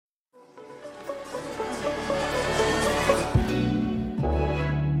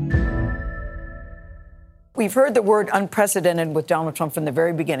We've heard the word unprecedented with Donald Trump from the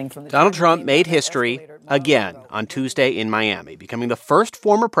very beginning. Donald Trump made history again on Tuesday in Miami, becoming the first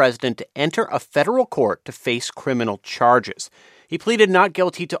former president to enter a federal court to face criminal charges. He pleaded not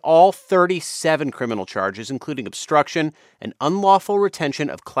guilty to all 37 criminal charges, including obstruction and unlawful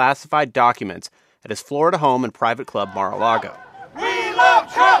retention of classified documents at his Florida home and private club Mar-a-Lago. We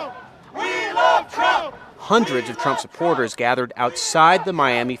love Trump! We love Trump! Hundreds of Trump supporters gathered outside the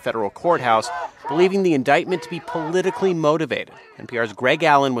Miami federal courthouse, believing the indictment to be politically motivated. NPR's Greg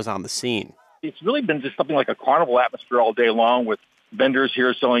Allen was on the scene. It's really been just something like a carnival atmosphere all day long, with vendors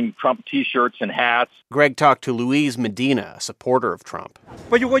here selling Trump T-shirts and hats. Greg talked to Louise Medina, a supporter of Trump.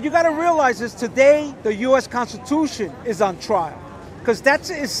 But what you got to realize is today the U.S. Constitution is on trial because that's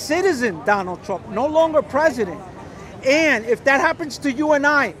his citizen, Donald Trump, no longer president. And if that happens to you and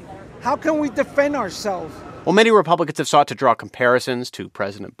I, how can we defend ourselves? Well, many Republicans have sought to draw comparisons to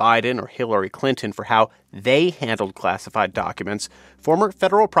President Biden or Hillary Clinton for how they handled classified documents. Former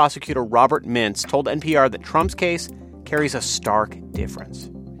federal prosecutor Robert Mintz told NPR that Trump's case carries a stark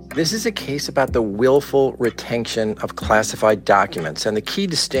difference. This is a case about the willful retention of classified documents, and the key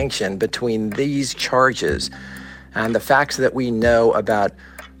distinction between these charges and the facts that we know about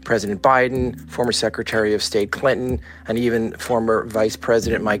President Biden, former Secretary of State Clinton, and even former Vice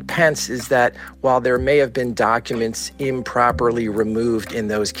President Mike Pence is that while there may have been documents improperly removed in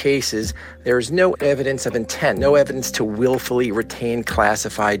those cases, there is no evidence of intent, no evidence to willfully retain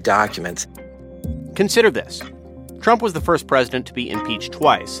classified documents. Consider this. Trump was the first president to be impeached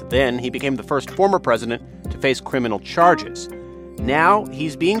twice. Then he became the first former president to face criminal charges. Now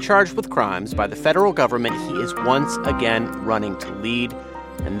he's being charged with crimes by the federal government he is once again running to lead.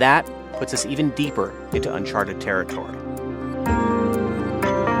 And that puts us even deeper into uncharted territory.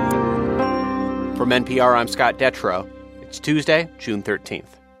 From NPR, I'm Scott Detrow. It's Tuesday, June 13th.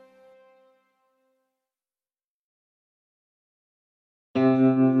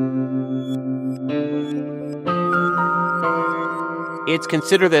 It's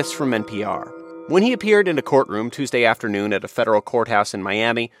Consider This from NPR. When he appeared in a courtroom Tuesday afternoon at a federal courthouse in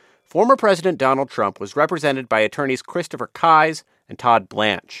Miami, former President Donald Trump was represented by attorneys Christopher Kise and Todd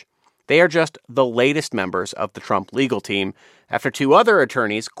Blanche. They are just the latest members of the Trump legal team after two other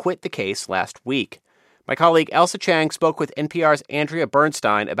attorneys quit the case last week. My colleague Ailsa Chang spoke with NPR's Andrea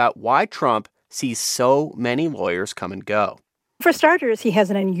Bernstein about why Trump sees so many lawyers come and go. For starters, he has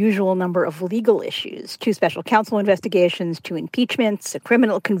an unusual number of legal issues: 2 special counsel investigations, 2 impeachments, a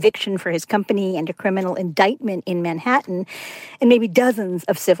criminal conviction for his company, and a criminal indictment in Manhattan, and maybe dozens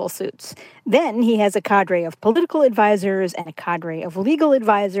of civil suits. Then he has a cadre of political advisors and a cadre of legal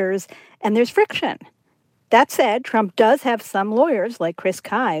advisors, and there's friction. That said, Trump does have some lawyers, like Chris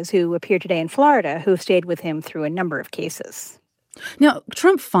Kise, who appeared today in Florida, who stayed with him through a number of cases. Now,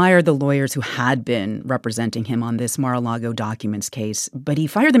 Trump fired the lawyers who had been representing him on this Mar-a-Lago documents case, but he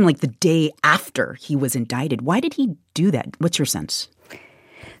fired them like the day after he was indicted. Why did he do that? What's your sense?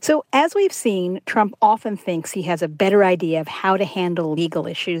 So as we've seen, Trump often thinks he has a better idea of how to handle legal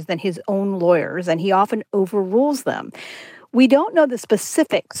issues than his own lawyers, and he often overrules them. We don't know the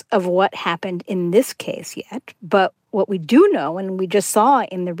specifics of what happened in this case yet, but what we do know, and we just saw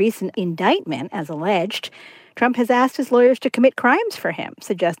in the recent indictment as alleged, Trump has asked his lawyers to commit crimes for him,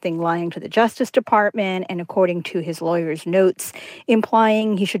 suggesting lying to the Justice Department and, according to his lawyers' notes,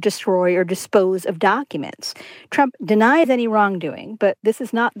 implying he should destroy or dispose of documents. Trump denies any wrongdoing, but this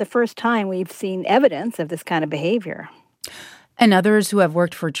is not the first time we've seen evidence of this kind of behavior. And others who have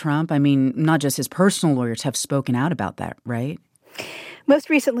worked for Trump, I mean, not just his personal lawyers, have spoken out about that, right? Most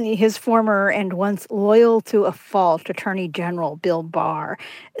recently, his former and once loyal to a fault Attorney General Bill Barr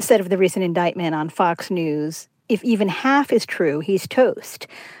said of the recent indictment on Fox News, "If even half is true, he's toast."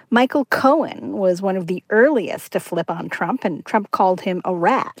 Michael Cohen was one of the earliest to flip on Trump, and Trump called him a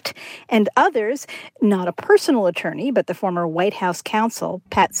rat. And others, not a personal attorney, but the former White House counsel,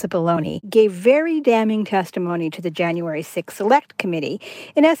 Pat Cipollone, gave very damning testimony to the January 6th Select Committee,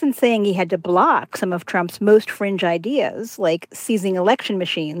 in essence saying he had to block some of Trump's most fringe ideas, like seizing election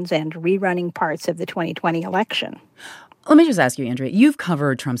machines and rerunning parts of the 2020 election. Let me just ask you, Andrea, you've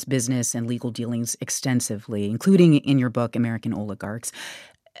covered Trump's business and legal dealings extensively, including in your book, American Oligarchs.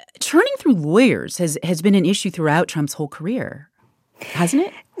 Churning through lawyers has been an issue throughout Trump's whole career, hasn't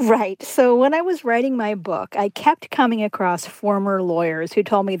it? Right. So when I was writing my book, I kept coming across former lawyers who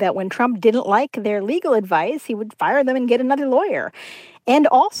told me that when Trump didn't like their legal advice, he would fire them and get another lawyer. And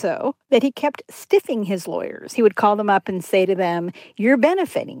also that he kept stiffing his lawyers. He would call them up and say to them, "You're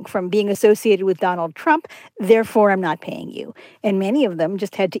benefiting from being associated with Donald Trump, therefore I'm not paying you." And many of them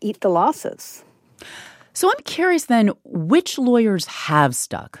just had to eat the losses. So I'm curious then, which lawyers have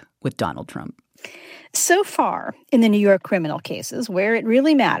stuck with Donald Trump? So far, in the New York criminal cases, where it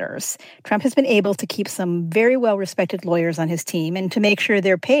really matters, Trump has been able to keep some very well-respected lawyers on his team and to make sure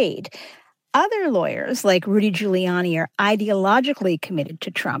they're paid. Other lawyers, like Rudy Giuliani, are ideologically committed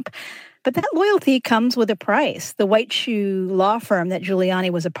to Trump. But that loyalty comes with a price. The white shoe law firm that Giuliani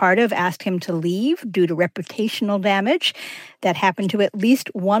was a part of asked him to leave due to reputational damage. That happened to at least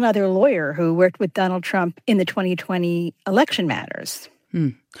one other lawyer who worked with Donald Trump in the 2020 election matters.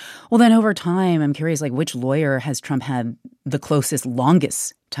 Well, then over time, I'm curious, which lawyer has Trump had the closest,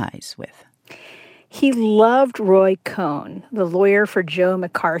 longest ties with? He loved Roy Cohn, the lawyer for Joe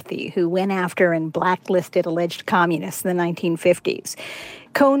McCarthy, who went after and blacklisted alleged communists in the 1950s.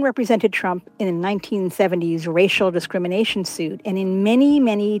 Cohn represented Trump in a 1970s racial discrimination suit and in many,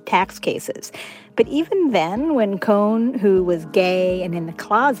 many tax cases. But even then, when Cohn, who was gay and in the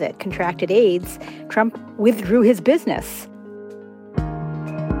closet, contracted AIDS, Trump withdrew his business.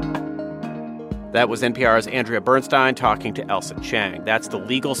 That was NPR's Andrea Bernstein talking to Ailsa Chang. That's the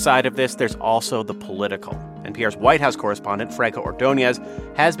legal side of this. There's also the political. NPR's White House correspondent, Franco Ordonez,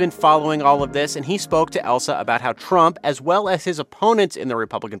 has been following all of this, and he spoke to Ailsa about how Trump, as well as his opponents in the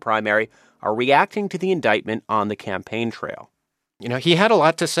Republican primary, are reacting to the indictment on the campaign trail. You know, he had a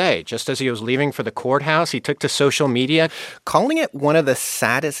lot to say. Just as he was leaving for the courthouse, he took to social media, calling it one of the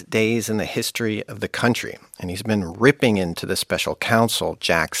saddest days in the history of the country. And he's been ripping into the special counsel,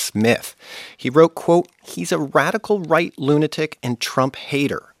 Jack Smith. He wrote, quote, "He's a radical right lunatic and Trump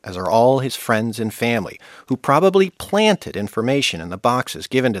hater, as are all his friends and family, who probably planted information in the boxes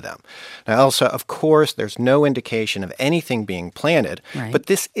given to them." Now, Ailsa, of course, there's no indication of anything being planted, but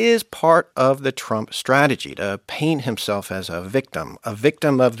this is part of the Trump strategy to paint himself as a victim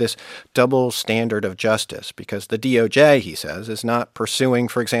of this double standard of justice, because the DOJ, he says, is not pursuing,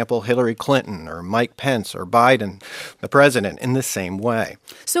 for example, Hillary Clinton or Mike Pence or Biden, the president, in the same way.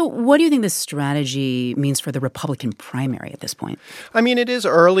 So what do you think this strategy means for the Republican primary at this point? I mean, it is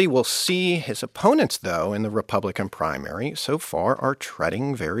early. We'll see. His opponents, though, in the Republican primary so far are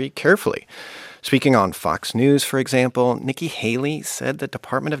treading very carefully. Speaking on Fox News, for example, Nikki Haley said the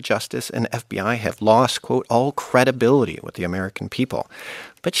Department of Justice and FBI have lost, quote, all credibility with the American people.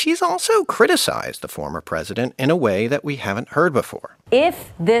 But she's also criticized the former president in a way that we haven't heard before.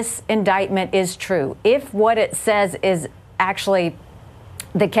 If this indictment is true, if what it says is actually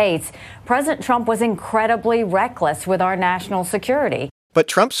the case, President Trump was incredibly reckless with our national security. But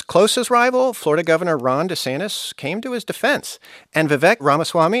Trump's closest rival, Florida Governor Ron DeSantis, came to his defense. And Vivek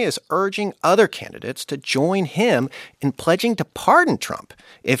Ramaswamy is urging other candidates to join him in pledging to pardon Trump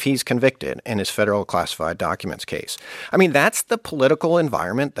if he's convicted in his federal classified documents case. I mean, that's the political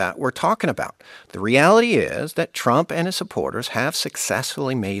environment that we're talking about. The reality is that Trump and his supporters have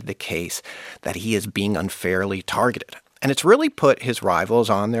successfully made the case that he is being unfairly targeted. And it's really put his rivals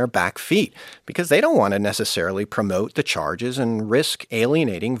on their back feet because they don't want to necessarily promote the charges and risk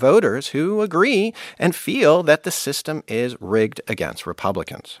alienating voters who agree and feel that the system is rigged against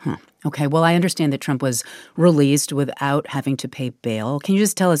Republicans. Okay, well, I understand that Trump was released without having to pay bail. Can you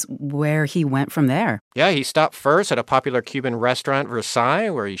just tell us where he went from there? Yeah, he stopped first at a popular Cuban restaurant, Versailles,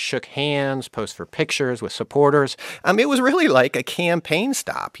 where he shook hands, posed for pictures with supporters. It was really like a campaign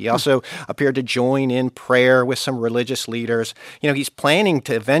stop. He also appeared to join in prayer with some religious leaders. You know, he's planning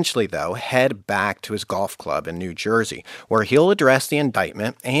to eventually, though, head back to his golf club in New Jersey, where he'll address the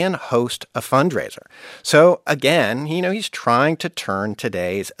indictment and host a fundraiser. So, again, he's trying to turn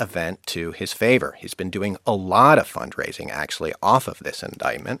today's event to his favor. He's been doing a lot of fundraising, actually, off of this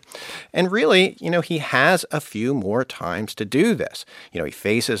indictment. And really, he has a few more times to do this. He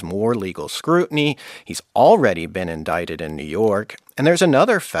faces more legal scrutiny. He's already been indicted in New York. And there's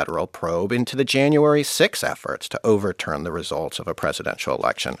another federal probe into the January 6 efforts to overturn the results of a presidential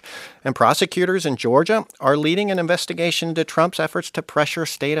election. And prosecutors in Georgia are leading an investigation into Trump's efforts to pressure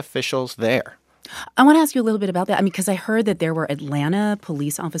state officials there. I want to ask you a little bit about that. Because I heard that there were Atlanta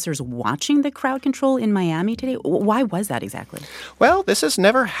police officers watching the crowd control in Miami today. Why was that exactly? Well, this has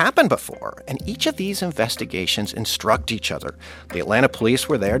never happened before, and each of these investigations instruct each other. The Atlanta police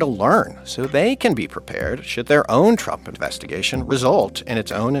were there to learn, so they can be prepared should their own Trump investigation result in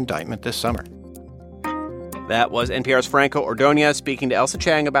its own indictment this summer. That was NPR's Franco Ordonez speaking to Ailsa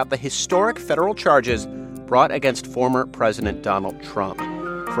Chang about the historic federal charges brought against former President Donald Trump.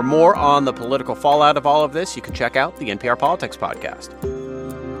 For more on the political fallout of all of this, you can check out the NPR Politics Podcast.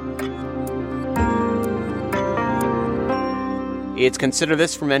 It's Consider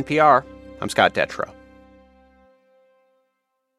This from NPR. I'm Scott Detrow.